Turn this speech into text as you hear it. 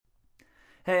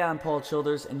Hey, I'm Paul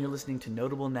Childers, and you're listening to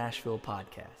Notable Nashville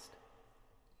Podcast.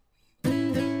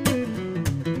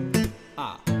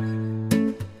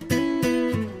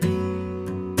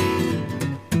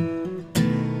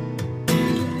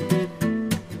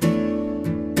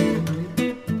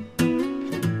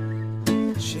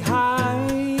 She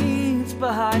hides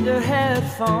behind her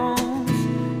headphones.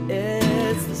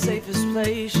 It's the safest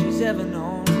place she's ever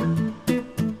known.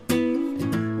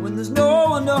 When there's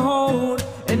no one to hold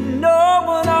and no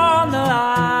one on the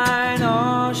line,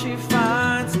 oh, she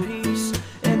finds peace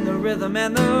in the rhythm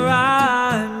and the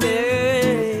rhyme,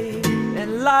 yeah.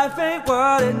 And life ain't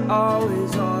what it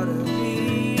always ought to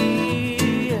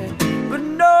be, yeah. But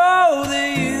know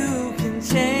that you can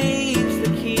change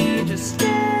the key. Just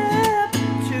step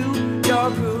into your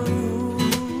groove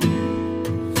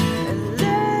and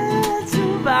let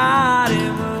your body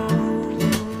move.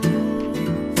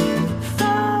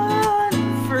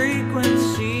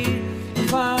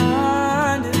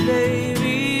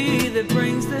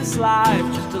 Life,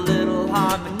 just a little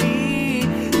harmony,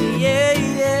 yeah,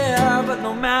 yeah. But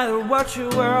no matter what your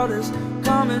world is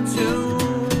coming to,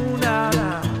 nah,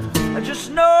 nah, I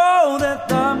just know that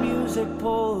the music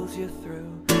pulls you through,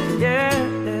 yeah,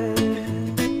 yeah.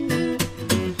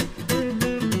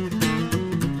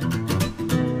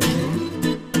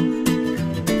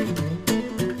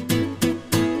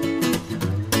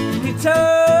 He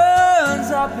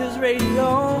turns up his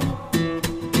radio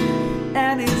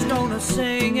and he's gonna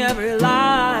sing every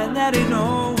line that he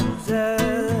knows,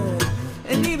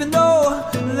 and even though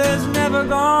there's never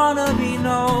gonna be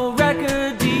no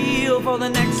record deal for the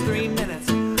next 3 minutes,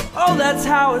 oh, that's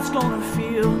how it's gonna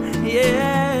feel,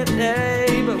 yeah,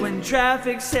 yeah. But when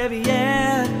traffic's heavy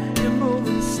and you're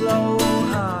moving slow,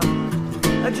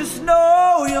 I just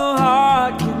know your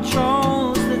heart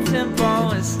controls the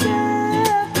tempo and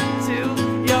step into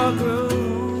your groove.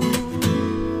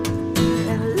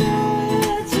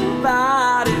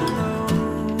 Body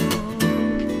move.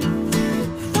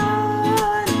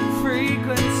 Find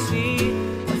frequency,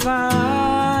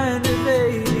 find a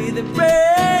baby that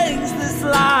brings this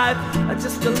life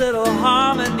just a little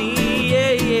harmony,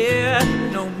 yeah, yeah.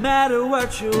 No matter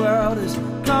what your world is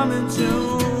coming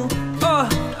to,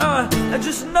 I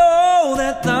just know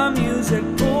that the music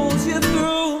pulls you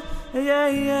through, yeah,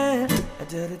 yeah. I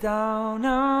did it down,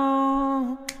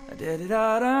 no, I did it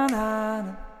down,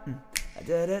 no. I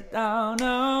did it down,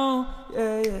 no,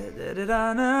 yeah, yeah, did it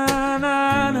down, no,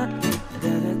 no, no. I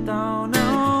did it down,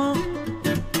 no, I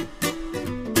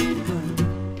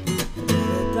did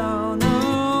it down,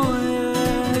 no,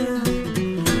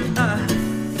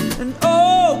 yeah. And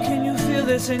oh, can you feel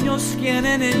this in your skin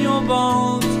and in your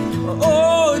bones?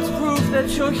 Oh, it's proof that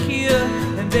you're here,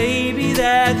 and baby,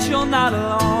 that you're not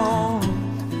alone.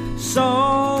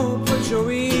 So put your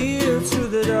ear to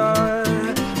the door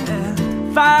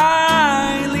and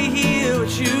finally hear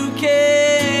what you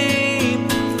came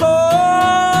for.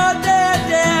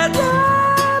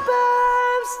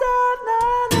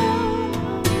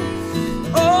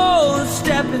 Oh,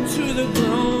 step into the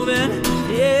groove and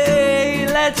yeah,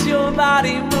 let your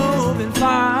body move and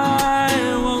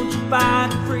find, won't you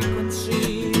find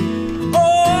frequency?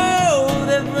 Oh,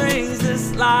 that brings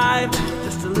this life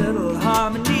just a little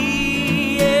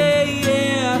harmony, yeah,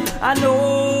 yeah. I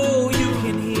know you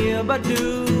can hear, but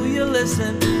do you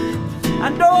listen? I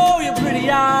know your pretty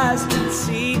eyes can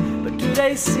see, but do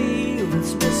they see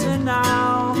what's missing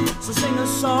now? So sing a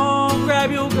song,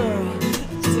 grab your girl,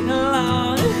 and sing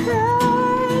along.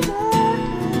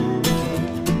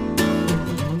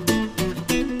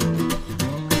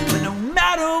 But no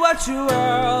matter what your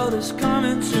world is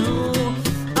coming to,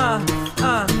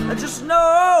 I just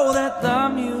know that the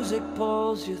music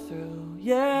pulls you through,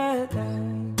 yeah.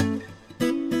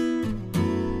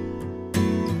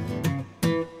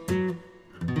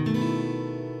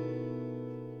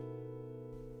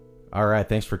 All right,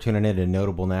 thanks for tuning in to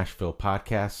Notable Nashville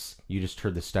Podcasts. You just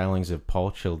heard the stylings of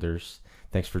Paul Childers.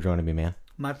 Thanks for joining me, man.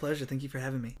 My pleasure. Thank you for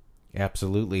having me.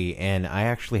 Absolutely. And I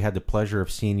actually had the pleasure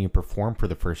of seeing you perform for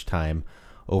the first time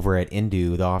over at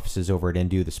Indu. The offices over at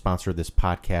Indu, the sponsor of this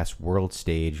podcast, World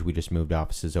Stage. We just moved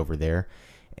offices over there.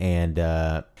 And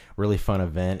really fun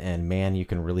event. And man, you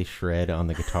can really shred on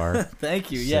the guitar. Thank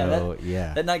you. So,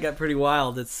 that night got pretty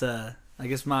wild. It's I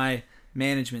guess my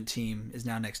management team is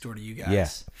now next door to you guys. Yeah,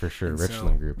 for sure. And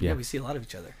Richland Group. Yeah, we see a lot of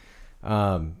each other.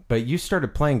 But you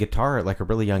started playing guitar at like a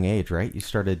really young age, right? You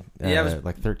started I was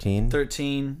like 13?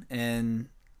 13, and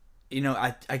you know,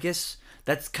 I guess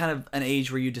that's kind of an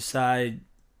age where you decide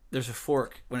there's a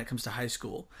fork when it comes to high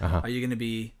school. Uh-huh. Are you going to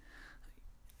be,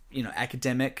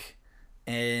 academic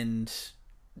and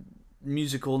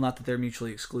musical, not that they're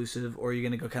mutually exclusive, or are you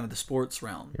going to go kind of the sports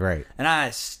realm? Right. And I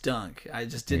stunk. I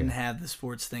just didn't have the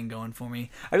sports thing going for me.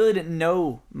 I really didn't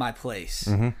know my place.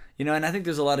 And I think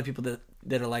there's a lot of people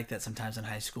that are like that sometimes in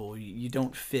high school. You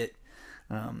don't fit.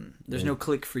 There's no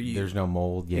click for you. There's no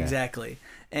mold. Yeah. Exactly.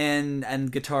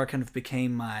 And guitar kind of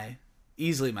became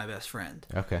easily my best friend.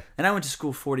 Okay. And I went to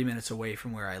school 40 minutes away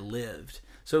from where I lived.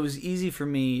 So it was easy for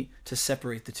me to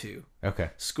separate the two. Okay.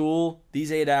 School,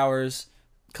 these 8 hours,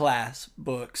 class,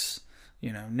 books,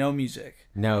 no music.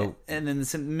 No. And then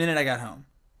the minute I got home,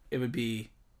 it would be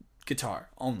guitar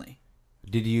only.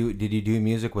 Did you do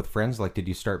music with friends? Like, did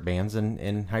you start bands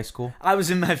in high school? I was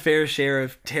in my fair share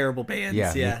of terrible bands.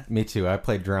 Yeah. Me too. I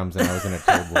played drums and I was in a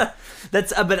terrible.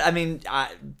 But I mean,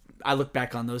 I look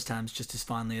back on those times just as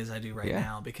fondly as I do right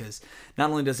now, because not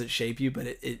only does it shape you, but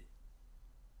it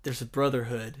there's a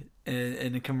brotherhood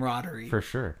and a camaraderie for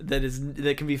sure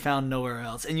that can be found nowhere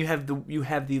else. And you have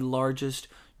the largest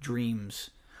dreams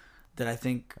that I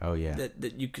think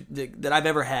that I've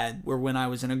ever had, were when I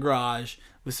was in a garage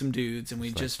with some dudes and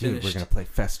we just finished. We're gonna play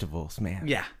festivals, man.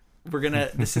 Yeah,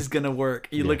 this is gonna work.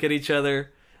 You look at each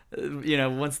other,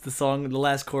 once the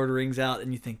last chord rings out,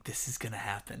 and you think this is gonna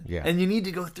happen. Yeah, and you need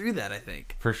to go through that. I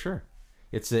think for sure,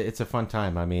 it's a fun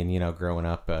time. I mean, growing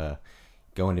up,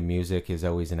 going to music is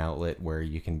always an outlet where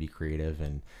you can be creative.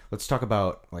 And let's talk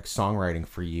about like songwriting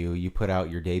for you. You put out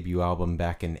your debut album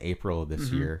back in April of this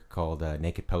year called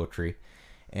Naked Poetry.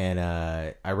 And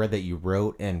I read that you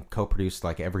wrote and co-produced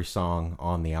like every song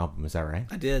on the album. Is that right?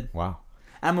 I did. Wow.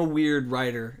 I'm a weird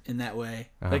writer in that way.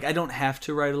 Like, I don't have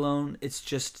to write alone. It's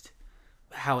just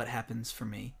how it happens for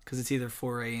me. Because it's either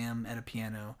 4 a.m. at a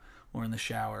piano or in the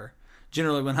shower.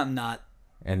 Generally when I'm not.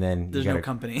 And then there's no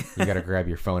company. You got to grab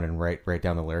your phone and write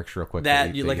down the lyrics real quick.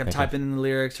 I'm typing in the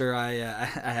lyrics, or I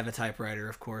have a typewriter.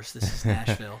 Of course, this is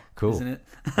Nashville, cool, isn't it?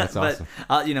 That's awesome.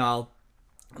 But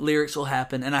lyrics will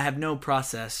happen, and I have no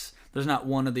process. There's not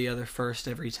one or the other first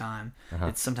every time.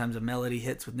 It's sometimes a melody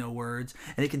hits with no words,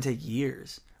 and it can take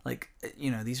years. Like,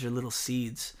 these are little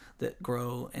seeds that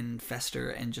grow and fester,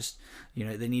 and just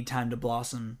they need time to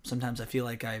blossom. Sometimes I feel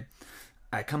like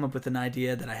I come up with an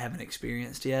idea that I haven't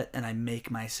experienced yet, and I make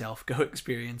myself go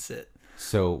experience it.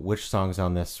 So which songs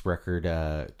on this record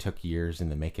took years in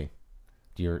the making?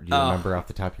 Do you remember off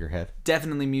the top of your head?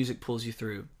 Definitely Music Pulls You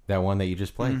Through. That one that you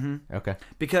just played? Mm-hmm. Okay.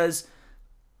 Because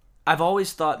I've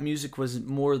always thought music was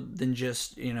more than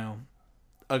just,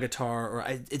 a guitar, or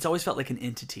it's always felt like an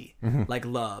entity, like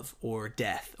love or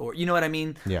death, or you know what I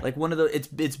mean? Yeah. Like one of those,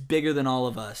 it's bigger than all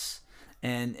of us.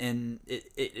 And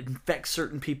it affects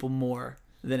certain people more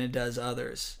than it does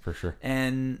others. For sure.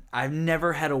 And I've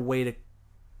never had a way to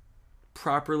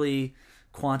properly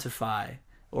quantify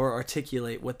or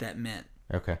articulate what that meant.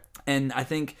 Okay. And I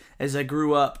think as I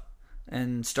grew up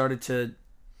and started to,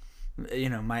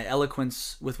 my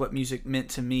eloquence with what music meant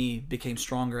to me became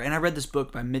stronger. And I read this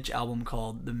book by Mitch Albom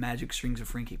called The Magic Strings of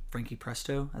Frankie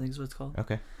Presto, I think is what it's called.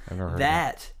 Okay. I've never heard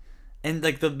that. Of that. And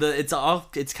like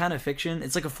it's kind of fiction.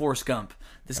 It's like a Forrest Gump.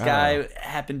 This guy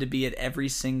happened to be at every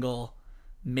single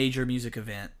major music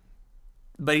event,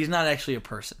 but he's not actually a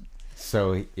person.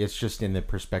 So it's just in the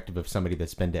perspective of somebody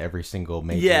that's been to every single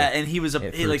major. Yeah, and he was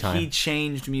he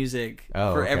changed music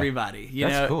for everybody.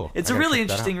 That's cool. It's a really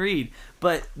interesting read,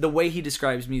 but the way he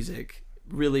describes music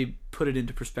really put it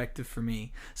into perspective for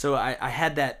me. So I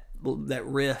had that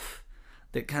riff,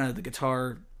 that kind of the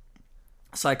guitar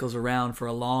cycles around for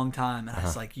a long time, and I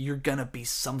was like, you're gonna be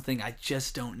something I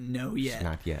just don't know yet. It's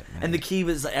not yet, man. And the key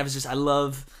was, I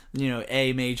love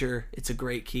A major. It's a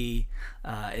great key,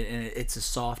 and it's a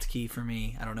soft key for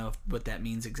me. I don't know what that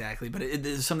means exactly, but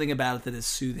there's something about it that is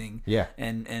soothing. Yeah.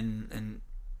 And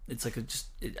it's like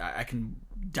I can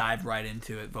dive right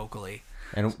into it vocally.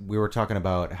 And we were talking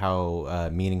about how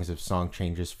meanings of song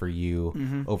changes for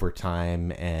you over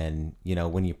time, and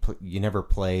when you never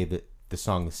play the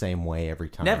song the same way every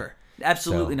time. Never.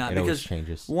 Absolutely not. Because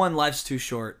changes. One, life's too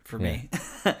short for me.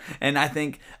 And I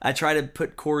think I try to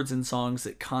put chords in songs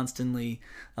that constantly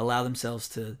allow themselves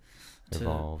to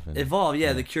evolve.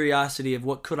 The curiosity of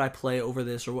what could I play over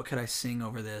this, or what could I sing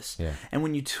over this. Yeah. And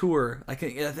when you tour, I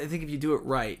think if you do it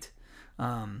right,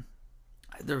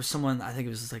 there was someone, I think it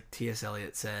was like T.S.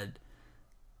 Eliot said,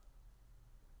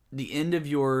 the end of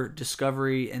your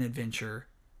discovery and adventure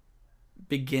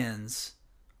begins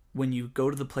when you go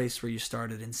to the place where you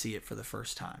started and see it for the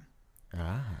first time.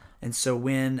 And so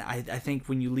I think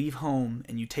when you leave home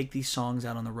and you take these songs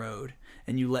out on the road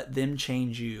and you let them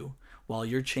change you while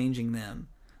you're changing them,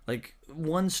 like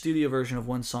one studio version of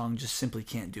one song just simply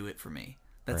can't do it for me.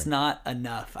 That's Right. not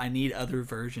enough. I need other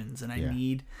versions, and I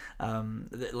need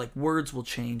like words will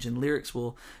change and lyrics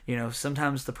will,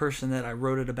 sometimes the person that I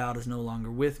wrote it about is no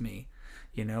longer with me,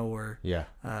 or Yeah.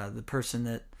 the person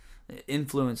that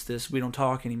influenced this, we don't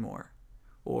talk anymore.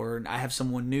 Or I have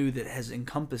someone new that has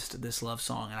encompassed this love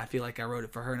song, and I feel like I wrote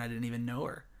it for her and I didn't even know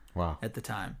her Wow. at the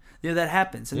time. That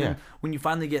happens. And Yeah. then when you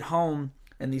finally get home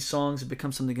and these songs have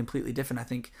become something completely different, I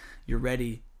think you're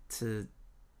ready to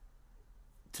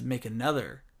make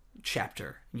another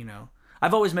chapter.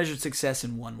 I've always measured success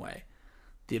in one way: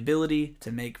 the ability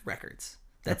to make records.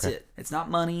 That's Okay. it. It's not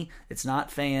money. It's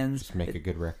not fans. Just make a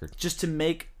good record. Just to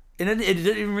make, and it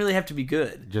didn't even really have to be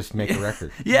good. Just make a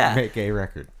record. Yeah. Make a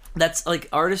record. That's like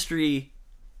artistry,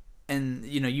 and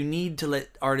you need to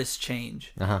let artists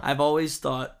change. Uh-huh. I've always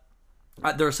thought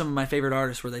there are some of my favorite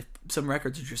artists where some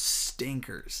records are just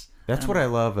stinkers. That's what I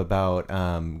love about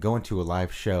going to a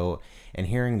live show and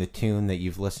hearing the tune that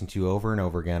you've listened to over and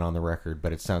over again on the record,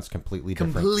 but it sounds completely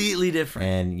different. Completely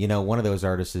different. And one of those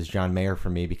artists is John Mayer for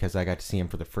me, because I got to see him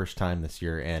for the first time this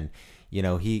year, and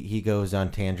he goes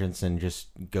on tangents and just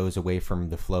goes away from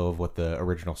the flow of what the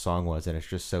original song was, and it's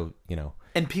just so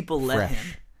And people let fresh.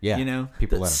 him. Yeah,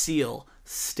 people let him. Seal,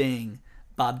 Sting,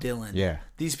 Bob Dylan. Yeah.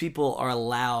 These people are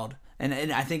allowed, and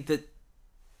I think that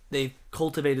they've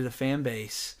cultivated a fan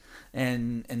base,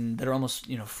 and that are almost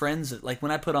friends. Like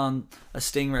when I put on a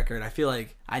Sting record, I feel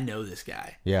like I know this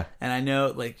guy. Yeah. And I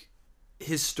know like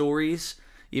his stories,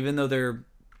 even though they're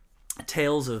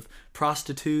tales of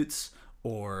prostitutes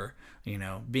or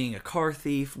being a car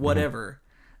thief, whatever,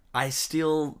 I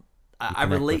still I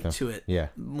connect relate with to it Yeah.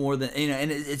 more than and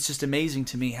it's just amazing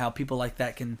to me how people like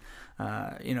that can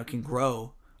can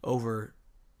grow over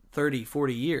 30,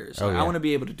 40 years. Oh, I yeah. want to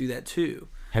be able to do that too.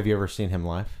 Have you ever seen him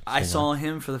live? I Sing saw live?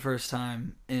 him for the first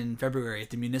time in February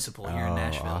at the Municipal here in Oh,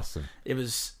 Nashville. awesome. It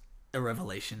was a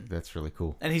revelation. That's really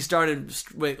cool. And he started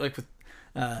like with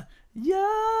yo,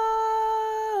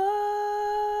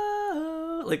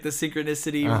 like the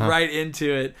synchronicity right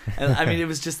into it. And I mean, it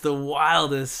was just the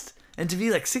wildest. And to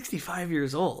be like 65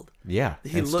 years old, Yeah,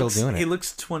 he and looks still doing it. he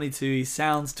looks 22. He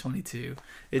sounds 22.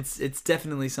 It's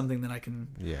definitely something that I can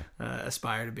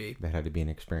aspire to be. That had to be an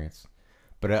experience.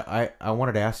 But I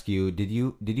wanted to ask you, did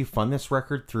you fund this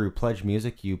record through Pledge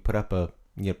Music? You put up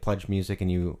Pledge Music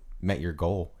and you met your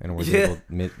goal and was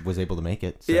able to make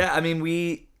it. So. Yeah, I mean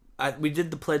we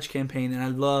did the Pledge campaign, and I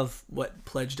love what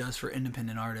Pledge does for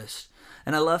independent artists,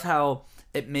 and I love how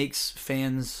it makes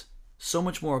fans so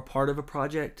much more a part of a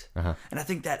project. Uh-huh. And I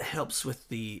think that helps with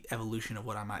the evolution of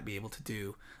what I might be able to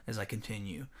do as I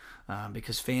continue,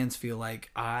 because fans feel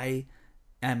like I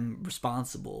am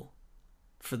responsible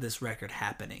for this record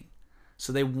happening,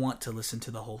 so they want to listen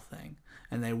to the whole thing,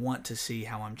 and they want to see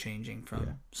how I'm changing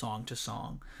from song to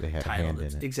song. They had a hand in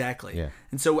it. Exactly. Yeah.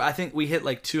 And so I think we hit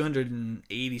like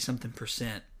 280 something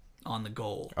 % on the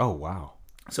goal. Oh, wow.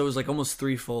 So it was like almost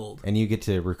threefold. And you get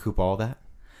to recoup all that?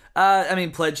 I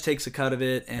mean, Pledge takes a cut of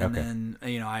it, and Okay. then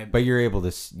I. But you're able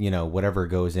to, whatever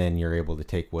goes in, you're able to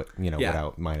take what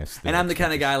out minus. And I'm the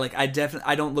kind of guy like I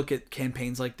don't look at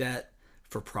campaigns like that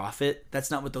for profit. That's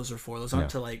not what those are for. Those aren't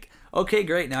to like, okay,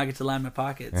 great, now I get to line my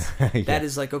pockets. Yeah. That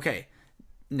is like, okay,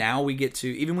 now we get to,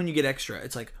 even when you get extra,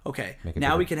 it's like, okay,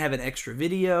 now we can have an extra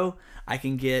video. I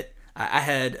can get. I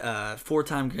had a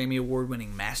 4-time Grammy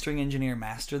Award-winning mastering engineer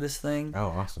master this thing. Oh,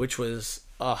 awesome. Which was,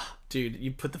 dude,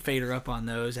 you put the fader up on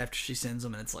those after she sends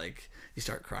them, and it's like you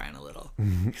start crying a little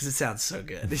because it sounds so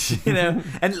good,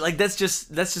 And like that's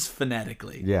just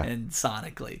phonetically and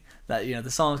sonically that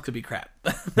the songs could be crap.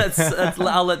 that's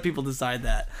I'll let people decide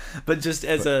that. But just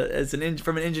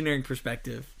from an engineering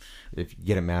perspective, if you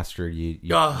get it mastered, you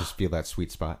just feel that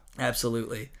sweet spot.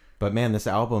 Absolutely. But man, this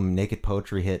album, Naked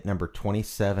Poetry, hit number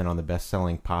 27 on the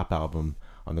best-selling pop album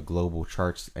on the global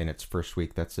charts in its first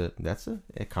week. That's a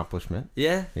accomplishment.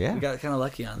 Yeah. Yeah. We got kind of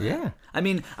lucky on that. Yeah. I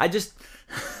mean, I just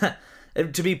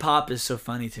to be pop is so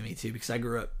funny to me too, because I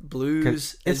grew up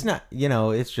blues. It's not,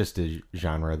 it's just a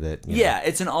genre that.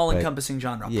 It's an all-encompassing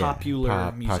genre,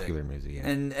 popular music. Popular music, yeah.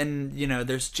 And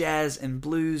there's jazz and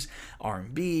blues,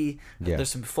 R&B. Yeah. There's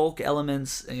some folk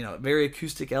elements, very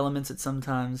acoustic elements at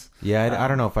sometimes. Yeah, I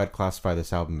don't know if I'd classify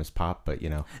this album as pop, but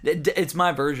it's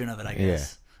my version of it, I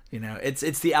guess. Yeah.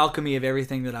 It's the alchemy of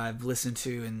everything that I've listened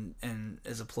to and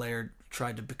as a player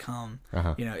tried to become.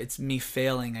 Uh-huh. It's me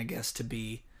failing, I guess, to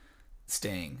be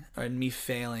Sting, or me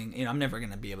failing, I'm never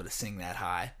going to be able to sing that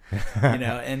high,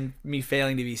 and me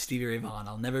failing to be Stevie Ray Vaughan.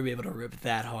 I'll never be able to rip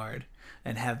that hard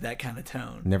and have that kind of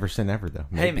tone. Never say never, though.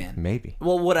 Maybe, hey, man. Maybe.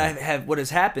 Well, what has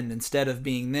happened, instead of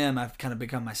being them, I've kind of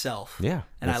become myself. Yeah,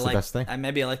 and that's the best thing.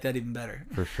 Maybe I like that even better.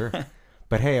 For sure.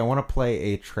 But hey, I want to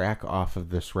play a track off of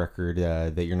this record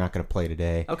that you're not going to play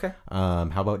today. Okay. How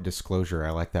about Disclosure? I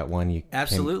like that one. You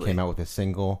Absolutely came out with a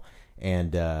single,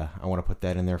 and I want to put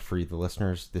that in there for you, the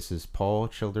listeners. This is Paul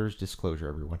Childers' Disclosure,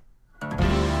 everyone. I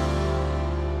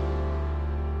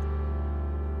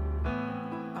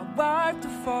wiped the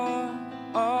fall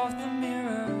off the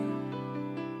mirror,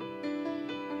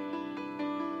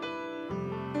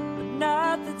 but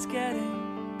nothing's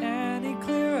getting any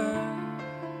clearer.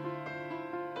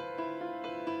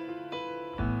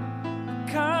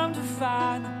 Come to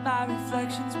find that my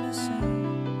reflection's missing.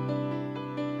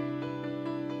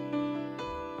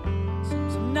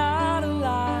 Seems I'm not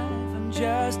alive, I'm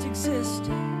just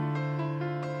existing.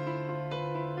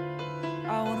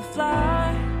 I wanna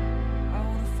fly, I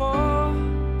wanna fall,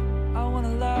 I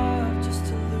wanna love just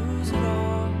to lose it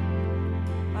all.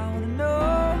 I wanna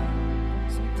know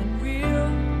something real,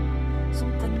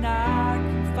 something I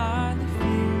can finally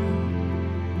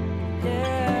feel. Yeah.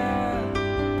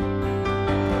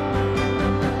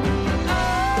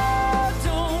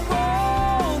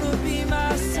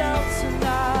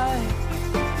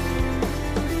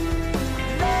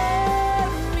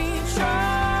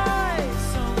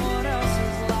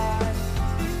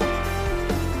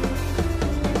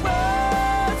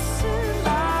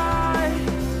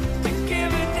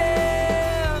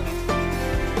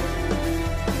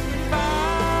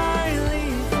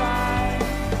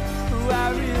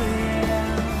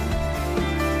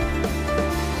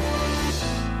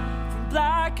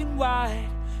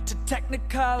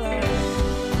 Technicolor,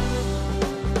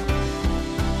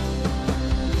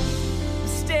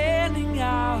 standing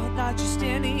out, not just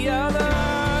any other.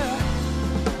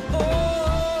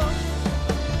 Oh,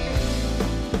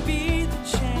 be the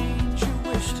change you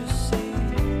wish to see,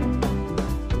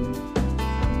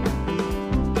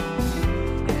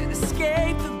 and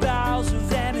escape the bowels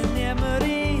of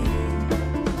anonymity.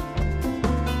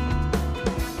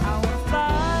 I wanna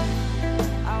fly,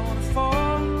 I wanna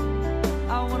fall,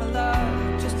 I wanna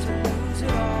love just to lose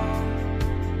it all.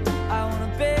 I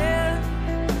wanna bend,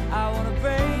 I wanna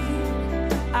break,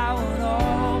 I want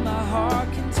all my heart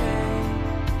can take.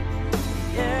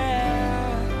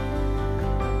 Yeah.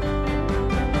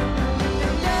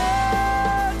 And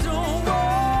I don't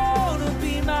wanna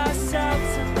be myself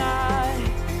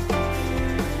tonight.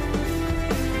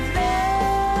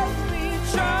 Let me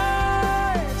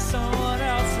try someone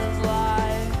else's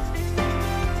life.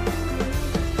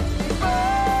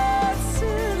 What's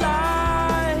it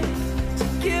like to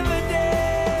give a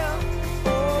damn?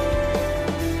 Oh,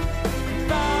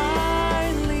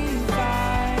 finally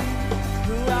find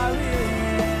who I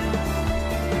really am.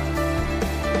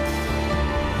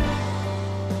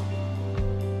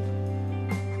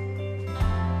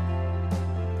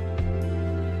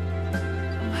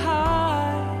 I'm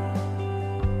high,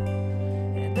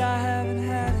 and I haven't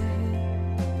had it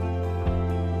yet.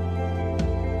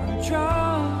 I'm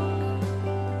drunk,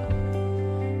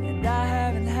 and I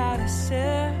haven't had a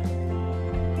sip.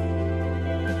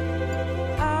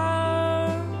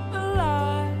 I'm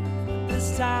alive,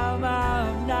 this time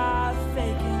I'm not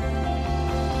faking,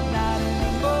 not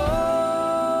anymore.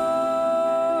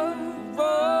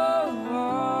 Whoa,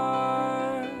 whoa,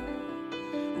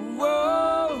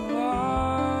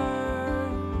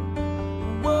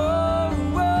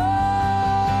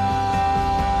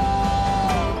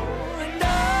 and I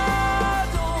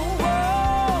don't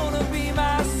wanna be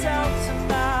myself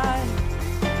tonight.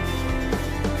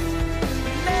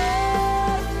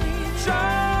 Let me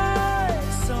try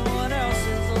someone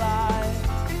else's life.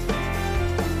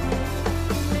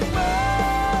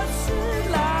 What's it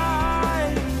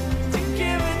like to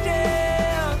give a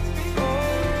damn? Oh,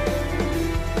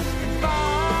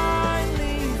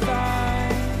 finally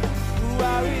find who I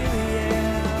really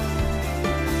am.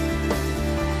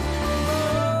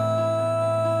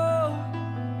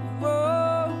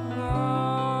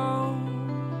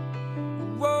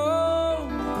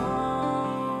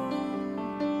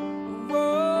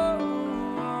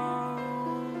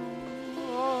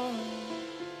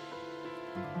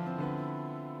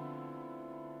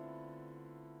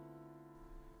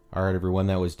 All right, everyone,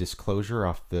 that was Disclosure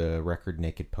off the record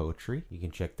Naked Poetry. You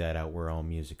can check that out where all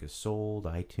music is sold,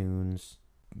 iTunes,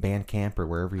 Bandcamp, or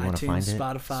wherever you want to find iTunes, it.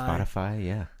 Spotify. Spotify,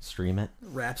 yeah. Stream it.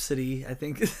 Rhapsody, I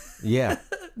think. Yeah.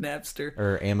 Napster.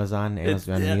 Or Amazon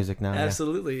Yeah, Music now.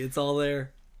 Absolutely. It's all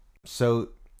there. So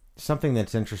something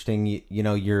that's interesting, you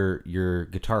know, your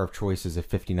guitar of choice is a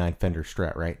 59 Fender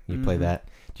Strat, right? You play that.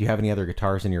 Do you have any other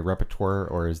guitars in your repertoire,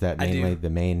 or is that mainly the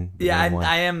main? Yeah, main one?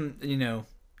 I am,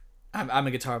 I'm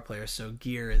a guitar player, so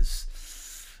gear is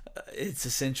It's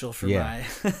essential for Yeah.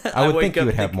 my. I would wake think you up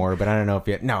would have thinking- more, but I don't know if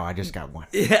you. No, I just got one.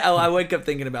 Yeah, I wake up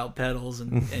thinking about pedals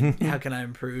and how can I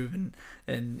improve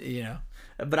and you know.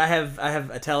 But I have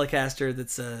a Telecaster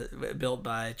that's built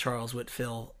by Charles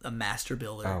Whitfield, a master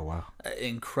builder. Oh, wow.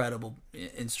 Incredible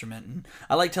instrument. And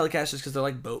I like Telecasters because they're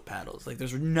like boat paddles. Like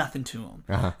there's nothing to them.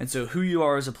 Uh-huh. And so who you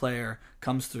are as a player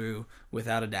comes through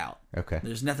without a doubt. Okay.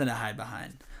 There's nothing to hide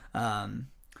behind.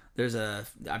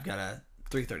 I've got a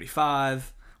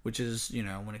 335, which is, you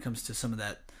know, when it comes to some of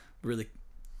that really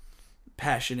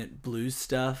passionate blues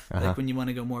stuff, like when you want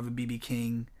to go more of a BB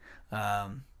King,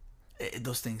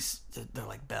 those things, they're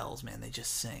like bells, man. They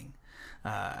just sing.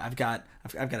 I've got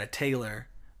a Taylor,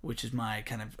 which is my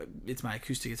kind of, it's my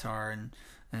acoustic guitar,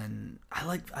 and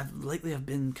I've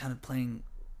been kind of playing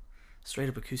straight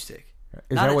up acoustic.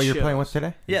 Is Not that at what you're shows. playing with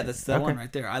today? Yeah, that's the Okay. one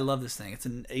right there. I love this thing. It's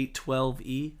an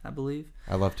 812E, I believe.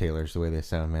 I love Taylors, the way they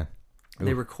sound, man.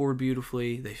 They record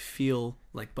beautifully. They feel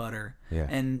like butter. Yeah.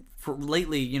 And for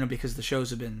lately, you know, because the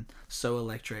shows have been so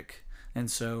electric and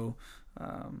so,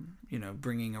 you know,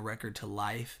 bringing a record to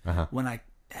life. When I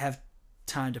have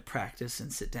time to practice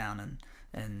and sit down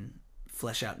and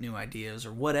flesh out new ideas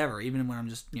or whatever, even when I'm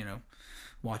just, you know,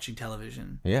 watching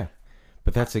television. Yeah.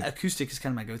 But that's Acoustic is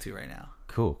kind of my go-to right now.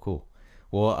 cool.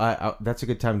 Well, I that's a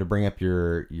good time to bring up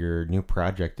your new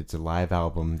project. It's a live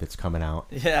album that's coming out.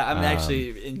 Yeah, I'm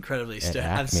actually incredibly stoked.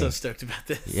 I'm so Acme. stoked about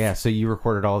this. Yeah, so you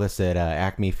recorded all this at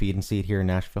Acme Feed and Seed here in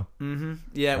Nashville?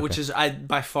 Yeah, which is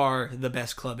by far the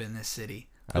best club in this city.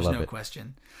 There's love no it.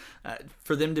 question.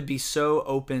 For them to be so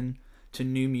open to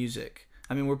new music.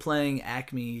 I mean, we're playing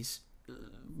Acme's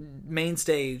main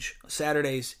stage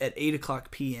Saturdays at 8:00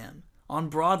 p.m. on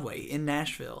Broadway in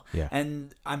Nashville. Yeah.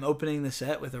 And I'm opening the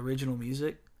set with original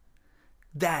music.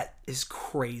 That is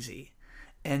crazy.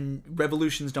 And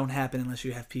revolutions don't happen unless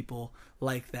you have people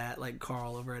like that, like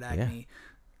Carl over at Acme,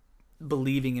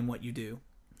 believing in what you do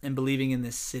and believing in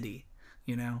this city,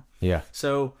 you know? Yeah.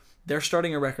 So they're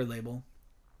starting a record label.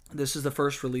 This is the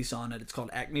first release on it. It's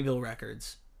called Acmeville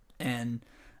Records. And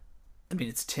I mean,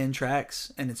 it's 10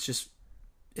 tracks and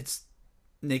it's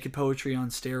Naked Poetry on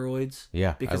steroids.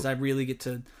 Yeah, Because I really get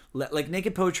to like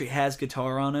Naked Poetry has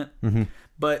guitar on it, Mm-hmm.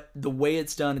 but the way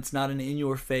it's done, it's not an in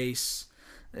your face.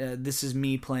 This is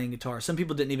me playing guitar. Some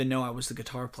people didn't even know I was the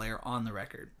guitar player on the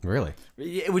record, Really?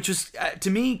 which was to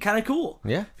me kind of cool.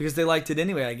 Yeah. because they liked it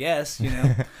anyway, I guess, you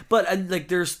know. But like,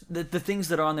 there's the things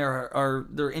that are on there are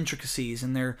they're intricacies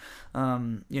and they're,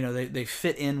 you know, they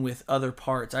fit in with other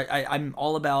parts. I'm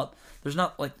all about. There's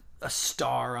not like a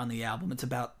star on the album. It's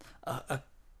about a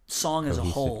song as a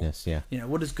whole. Cohesiveness, yeah. You know,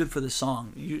 what is good for the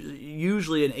song?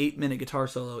 Usually an 8-minute guitar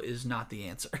solo is not the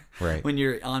answer. Right. When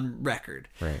you're on record.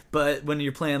 Right. But when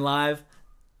you're playing live,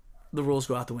 the rules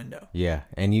go out the window. Yeah,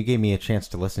 and you gave me a chance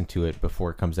to listen to it before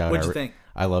it comes out. What'd you think?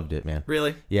 I loved it, man.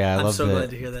 Really? Yeah, I'm loved so it glad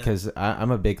to hear that. because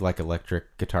I'm a big like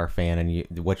electric guitar fan,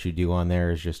 and what you do on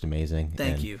there is just amazing.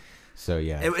 Thank And you. So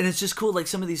yeah, And it's just cool. Like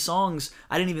some of these songs,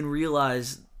 I didn't even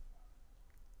realize.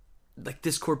 Like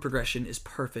this chord progression is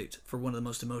perfect for one of the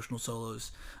most emotional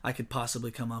solos I could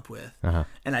possibly come up with,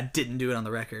 and I didn't do it on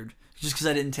the record just because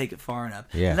I didn't take it far enough.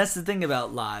 Yeah. And that's the thing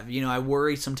about live. You know, I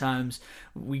worry sometimes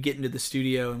we get into the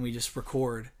studio and we just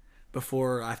record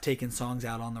before I've taken songs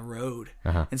out on the road.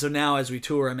 And so now as we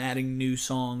tour, I'm adding new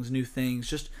songs, new things,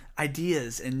 just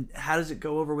ideas, and how does it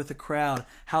go over with the crowd?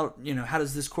 How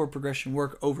does this chord progression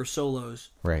work over solos?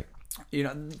 right. You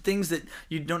know, things that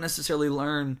you don't necessarily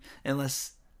learn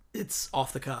unless it's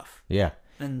off the cuff. Yeah,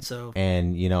 And so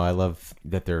and you know I love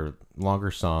that they're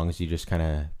longer songs. You just kind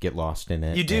of get lost in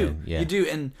it. you do. and, yeah. You do.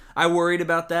 And I worried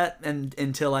about that and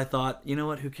until I thought, you know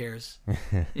what, who cares?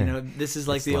 You know, this is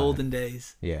like It's the live. olden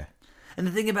days. Yeah, And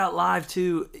the thing about live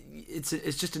too, it's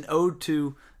just an ode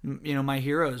to, you know, my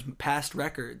heroes, past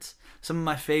records. Some of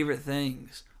my favorite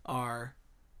things are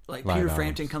like Live Peter albums.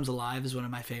 Frampton Comes Alive is one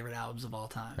of my favorite albums of all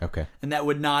time. Okay. And that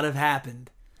would not have happened.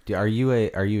 Are you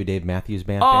a Dave Matthews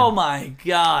Band Oh fan? my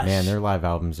gosh. Man, their live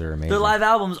albums are amazing. Their live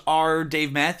albums are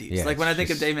Dave Matthews. Yeah, like when I it's think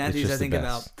of just- Dave it's Matthews, just I the think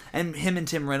about best. and him and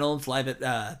Tim Reynolds live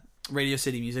at Radio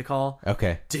City Music Hall.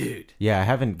 Okay. Dude, Yeah, I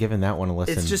haven't given that one a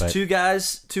listen. it's just but two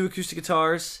guys, two acoustic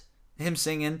guitars, him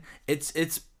singing. It's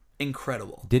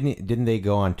incredible. Didn't they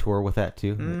go on tour with that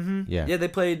too? Mm-hmm. Yeah. Yeah, they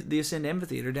played the Ascend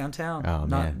Amphitheater downtown. Oh not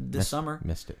man, this summer.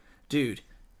 Missed it. Dude,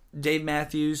 Dave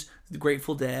Matthews, the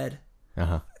Grateful Dead.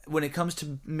 When it comes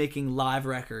to making live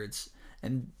records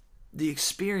and the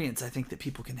experience I think that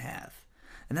people can have.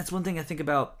 And that's one thing I think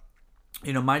about,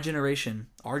 you know, my generation,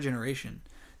 our generation,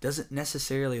 doesn't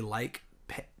necessarily like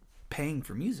paying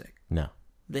for music. No.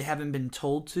 They haven't been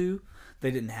told to. They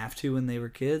didn't have to when they were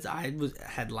kids. I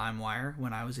had LimeWire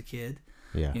when I was a kid.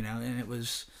 Yeah. You know, and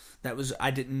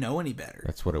I didn't know any better.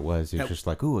 That's what it was. It was just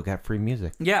like, ooh, I got free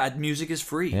music. Yeah, music is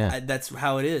free. Yeah. That's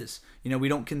how it is. You know, we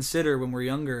don't consider when we're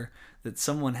younger that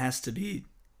someone has to be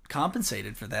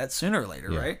compensated for that sooner or later,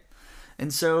 right?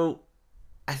 And so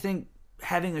I think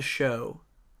having a show,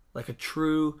 like a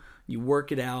true, you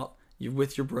work it out, you're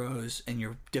with your bros, and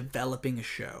you're developing a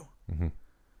show. Mm-hmm.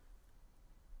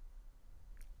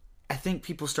 I think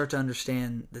people start to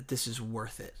understand that this is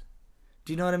worth it.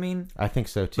 Do you know what I mean? I think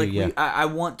so too. Like yeah. I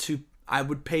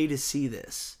would pay to see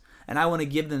this, and I want to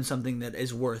give them something that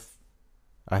is worth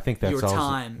I think that's your also,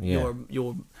 time, yeah.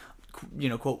 your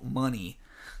quote money.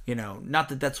 Not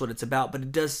that that's what it's about, but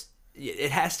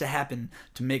it has to happen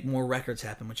to make more records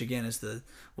happen, which again is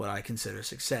what I consider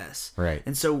success. Right.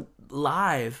 And so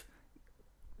live,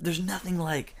 there's nothing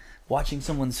like watching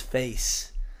someone's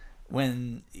face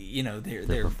when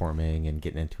they're performing and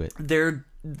getting into it.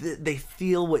 They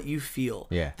feel what you feel.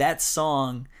 Yeah. That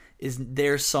song is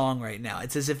their song right now.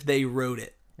 It's as if they wrote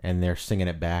it. And they're singing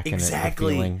it back.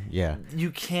 Exactly. And the feeling. Yeah.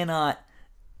 You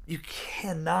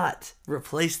cannot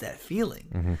replace that feeling.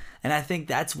 Mm-hmm. And I think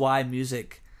that's why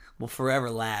music will forever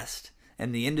last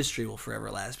and the industry will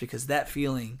forever last, because that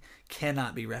feeling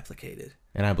cannot be replicated.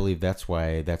 And I believe that's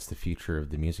why that's the future of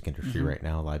the music industry right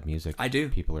now, live music. I do.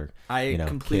 People are,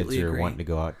 completely kids are agree. wanting to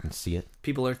go out and see it.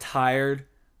 People are tired,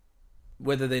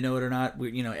 whether they know it or not.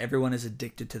 Everyone is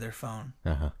addicted to their phone.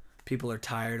 Uh-huh. People are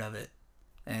tired of it.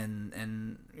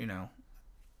 And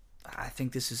I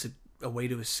think this is a way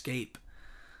to escape.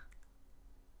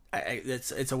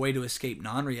 It's a way to escape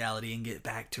non-reality and get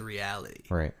back to reality.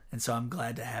 Right. And so I'm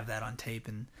glad to have that on tape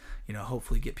and,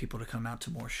 hopefully get people to come out to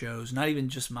more shows. Not even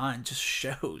just mine, just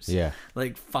shows. Yeah.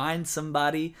 Like, find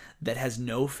somebody that has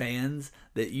no fans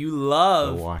that you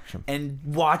love. Go watch them. And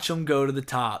watch them go to the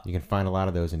top. You can find a lot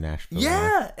of those in Nashville.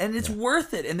 Yeah. Right? And it's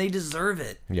worth it. And they deserve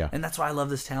it. Yeah. And that's why I love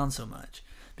this town so much.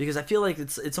 Because I feel like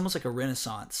it's almost like a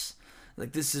renaissance.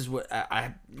 Like, this is what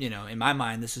I in my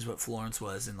mind, this is what Florence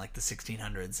was in like the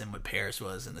 1600s and what Paris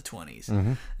was in the 20s.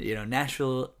 Mm-hmm.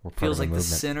 Nashville feels like the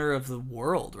center of the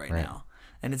world right now.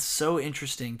 And it's so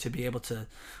interesting to be able to,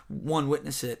 one,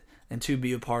 witness it, and two,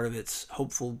 be a part of its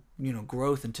hopeful,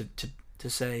 growth, and to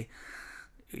say,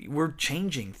 we're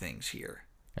changing things here.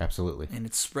 Absolutely. And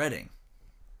it's spreading.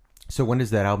 So when does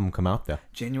that album come out, though?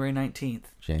 January 19th.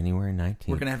 January 19th.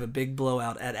 We're going to have a big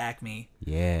blowout at Acme.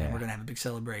 Yeah. And we're going to have a big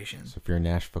celebration. So if you're in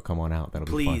Nashville, come on out.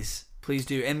 That'll be fun. Please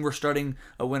do. And we're starting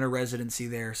a winter residency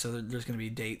there, so there's going to be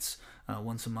dates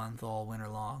once a month all winter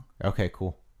long. Okay,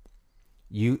 cool.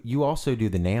 You also do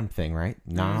the NAMM thing, right?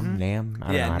 NAMM? I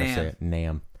don't know how to say it.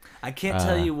 NAMM. I can't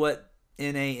tell you what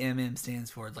NAMM stands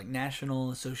for. It's like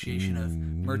National Association of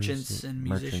Merchants and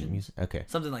Musicians. Okay.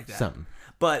 Something like that. Something.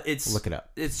 But it's... Look it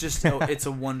up. It's just... it's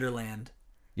a wonderland.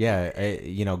 Yeah,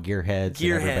 gearheads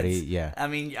and everybody. Yeah. I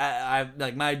mean, I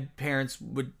like, my parents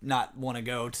would not want to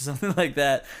go to something like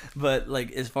that, but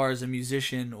like, as far as a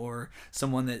musician or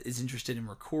someone that is interested in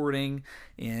recording,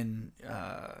 in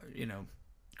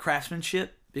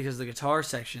craftsmanship, because the guitar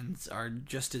sections are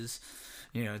just as,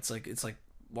 it's like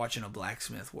watching a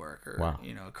blacksmith work or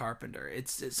a carpenter.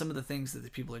 It's some of the things that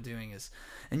the people are doing is,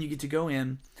 and you get to go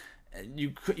in.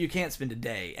 You can't spend a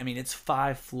day. I mean, it's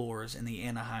 5 floors in the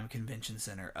Anaheim Convention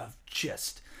Center of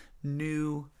just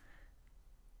new,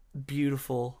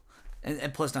 beautiful,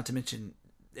 and plus, not to mention,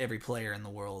 every player in the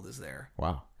world is there.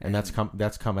 Wow, and that's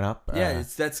coming up. Yeah,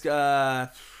 that's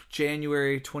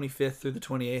January 25th through the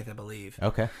 28th, I believe.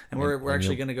 Okay, and we're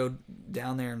actually going to go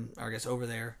down there and, or I guess, over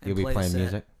there. And you'll be playing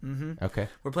music. Mm-hmm. Okay,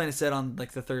 we're playing a set on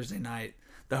like the Thursday night.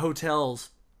 The hotels.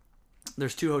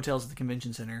 There's 2 hotels at the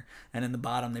convention center, and in the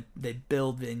bottom they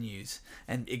build venues,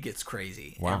 and it gets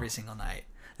crazy every single night.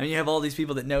 I mean, you have all these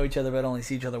people that know each other but only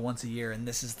see each other once a year, and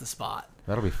this is the spot.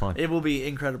 That'll be fun. It will be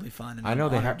incredibly fun. And I know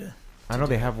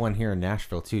they have one here in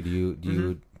Nashville too. Do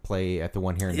you play at the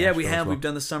one here in Nashville? Yeah, we have. Well? We've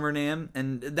done the Summer NAMM,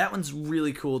 and that one's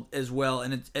really cool as well.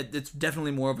 And it's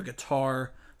definitely more of a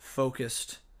guitar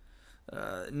focused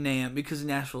NAMM, because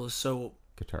Nashville is so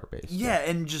guitar based. Yeah,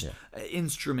 and just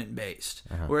instrument based.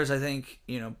 Uh-huh. Whereas I think,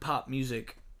 pop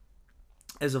music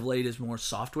as of late is more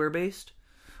software based,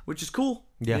 which is cool.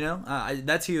 Yeah.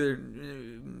 That's either,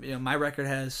 my record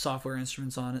has software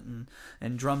instruments on it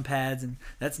and drum pads, and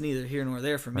that's neither here nor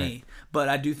there for me. But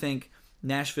I do think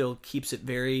Nashville keeps it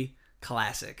very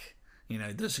classic.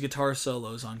 There's guitar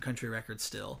solos on country records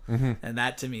still, and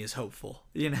that to me is hopeful.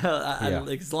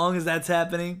 Like, as long as that's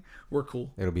happening, we're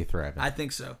cool. It'll be thriving. I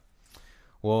think so.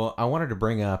 Well, I wanted to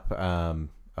bring up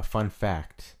a fun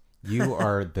fact. You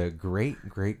are the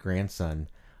great-great-grandson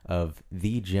of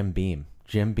the Jim Beam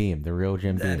Jim Beam, the real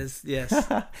Jim Beam. That is, yes.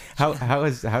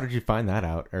 How did you find that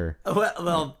out? Or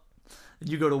Well,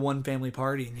 you go to one family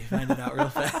party and you find it out real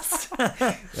fast.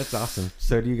 That's awesome.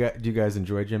 So do you guys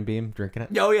enjoy Jim Beam drinking it?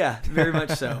 Oh yeah, very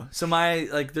much so. So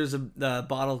there's a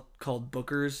bottle called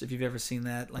Booker's, if you've ever seen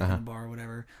that, like in a bar or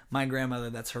whatever. My grandmother,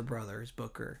 that's her brother, is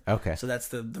Booker. Okay. So that's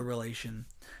the relation,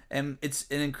 and it's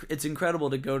incredible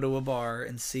to go to a bar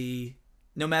and see,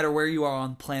 no matter where you are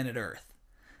on planet Earth,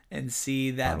 and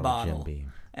see that bottle. Jim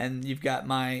Beam. And you've got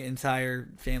my entire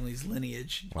family's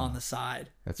lineage on the side.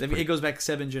 It goes back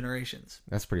 7 generations.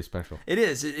 That's pretty special. It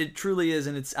is. It truly is.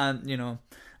 And it's,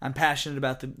 I'm passionate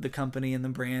about the company and the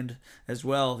brand as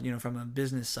well, from a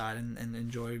business side, and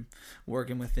enjoy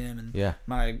working with them. And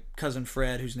my cousin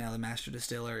Fred, who's now the master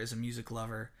distiller, is a music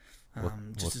lover,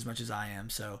 just as much as I am.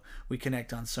 So we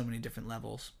connect on so many different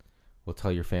levels. We'll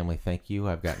tell your family thank you.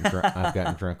 I've gotten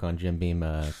drunk on Jim Beam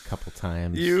a couple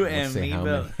times. You and me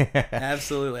both.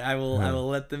 Absolutely. I will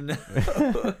let them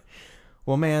know.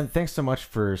 Well, man, thanks so much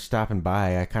for stopping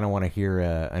by. I kind of want to hear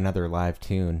another live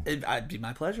tune. It'd be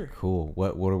my pleasure. Cool.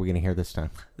 What are we going to hear this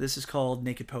time? This is called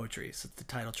Naked Poetry. So it's the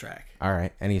title track. All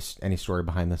right. Any story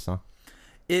behind this song?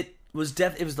 It was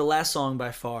the last song by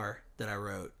far that I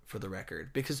wrote for the record,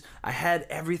 because I had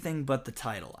everything but the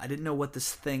title. I didn't know what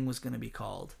this thing was going to be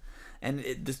called. And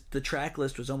the track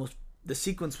list was the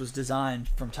sequence was designed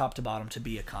from top to bottom to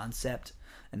be a concept.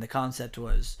 And the concept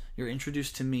was, you're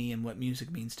introduced to me and what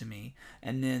music means to me.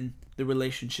 And then the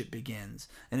relationship begins.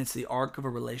 And it's the arc of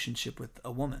a relationship with a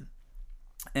woman.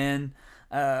 And,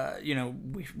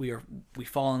 we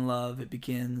fall in love. It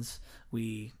begins.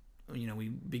 We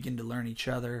begin to learn each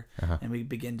other. And we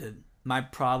begin to, my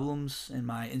problems and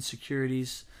my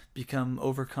insecurities become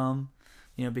overcome.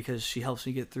 Because she helps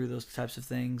me get through those types of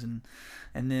things, and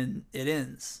then it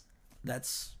ends.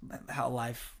 That's how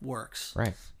life works.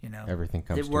 Right. Everything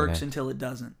comes to an end. It works until it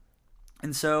doesn't.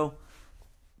 And so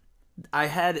I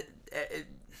had,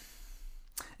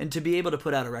 and to be able to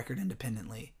put out a record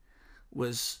independently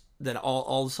was that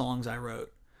all the songs I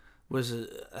wrote was a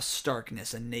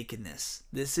starkness, a nakedness.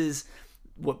 This is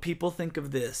what people think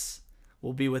of this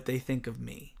will be what they think of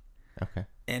me. Okay.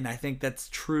 And I think that's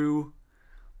true.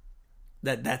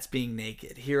 That's being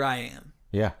naked. Here I am.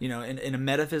 Yeah. In a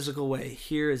metaphysical way,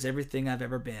 here is everything I've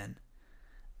ever been.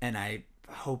 And I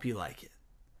hope you like it.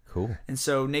 Cool. And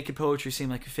so Naked Poetry seemed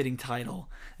like a fitting title.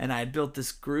 And I had built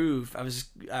this groove. I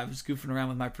was goofing around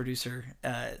with my producer,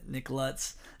 Nick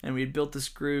Lutz, and we had built this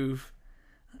groove.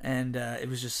 And it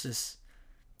was just this,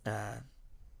 the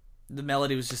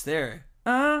melody was just there.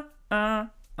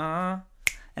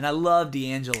 And I love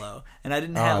D'Angelo, and I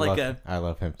didn't have I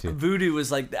love him too. Voodoo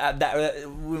was like that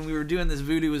when we were doing this.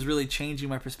 Voodoo was really changing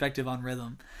my perspective on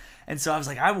rhythm, and so I was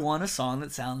like, I want a song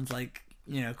that sounds like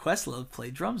Questlove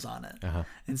played drums on it,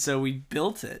 and so we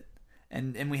built it,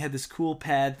 and we had this cool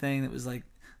pad thing that was like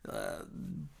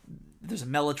there's a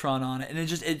mellotron on it, and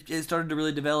it started to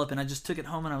really develop, and I just took it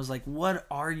home and I was like, what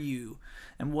are you,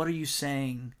 and what are you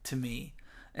saying to me?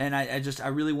 And I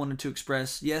really wanted to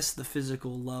express, yes, the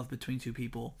physical love between two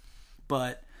people,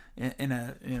 but in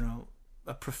a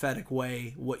prophetic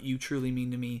way, what you truly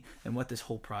mean to me and what this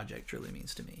whole project truly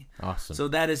means to me. Awesome. So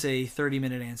that is a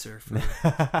 30-minute answer for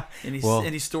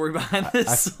any story behind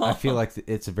this song. I feel like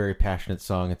it's a very passionate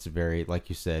song. It's a very, like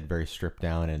you said, very stripped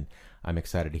down, and I'm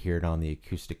excited to hear it on the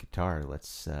acoustic guitar.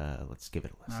 Let's give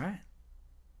it a listen. All right.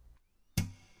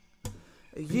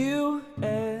 You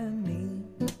and me,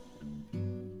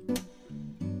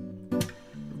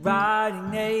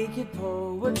 writing naked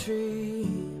poetry,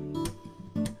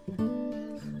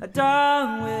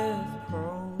 done with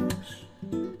prose.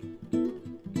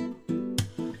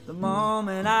 The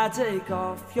moment I take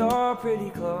off your pretty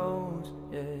clothes,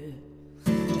 yeah,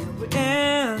 we're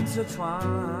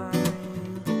intertwined,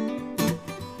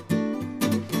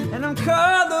 and I'm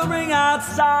coloring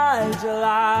outside your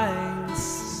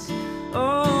lines.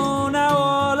 Oh, now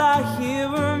all I hear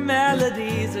are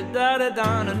melodies of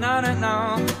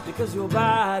da-da-da-na-na-na-na, because your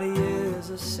body is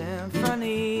a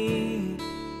symphony.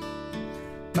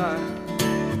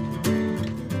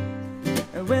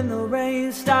 And when the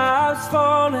rain stops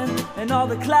falling and all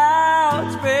the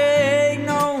clouds break,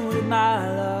 know that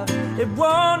my love, it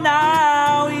won't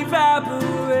now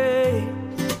evaporate.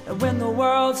 And when the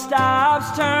world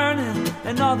stops turning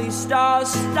and all these stars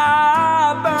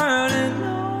stop burning,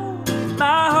 know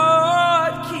my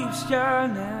heart keeps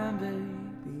yearning,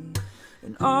 baby,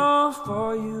 and all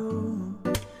for you.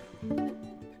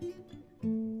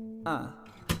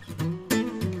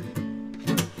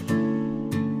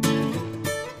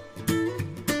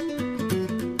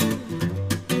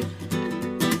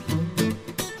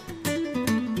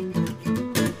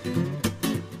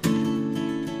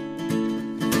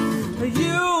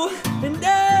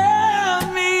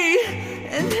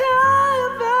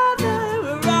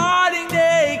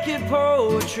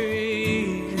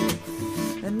 poetry.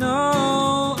 And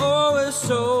no, we're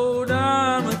so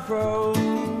done with prose.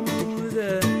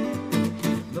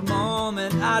 The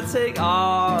moment I take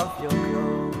off your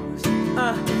clothes,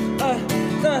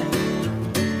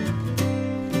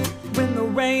 when the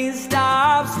rain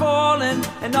stops falling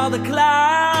and all the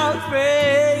clouds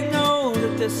break, know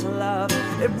that this love,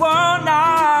 it won't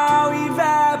now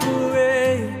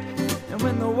evaporate. And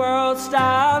when the world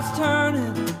stops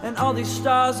turning and all these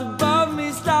stars above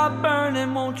me stop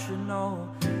burning, won't you know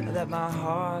that my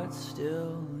heart's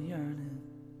still yearning?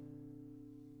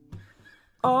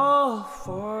 All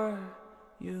for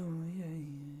you, yeah.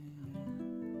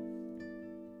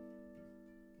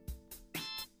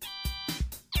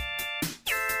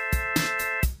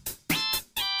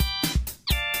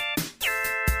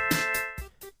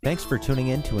 Thanks for tuning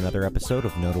in to another episode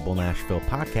of Notable Nashville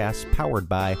Podcast, powered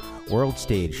by World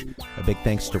Stage. A big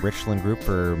thanks to Richland Group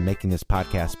for making this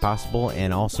podcast possible,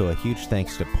 and also a huge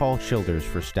thanks to Paul Childers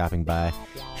for stopping by,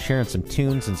 sharing some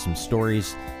tunes and some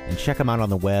stories, and check him out on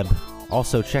the web.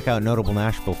 Also, check out Notable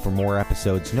Nashville for more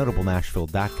episodes,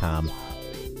 notablenashville.com.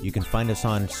 You can find us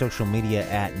on social media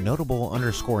at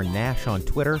notable_Nash on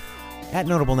Twitter, at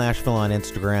Notable Nashville on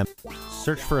Instagram.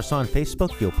 Search for us on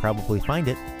Facebook, you'll probably find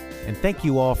it. And thank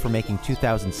you all for making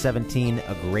 2017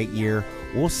 a great year.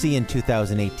 We'll see you in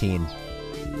 2018.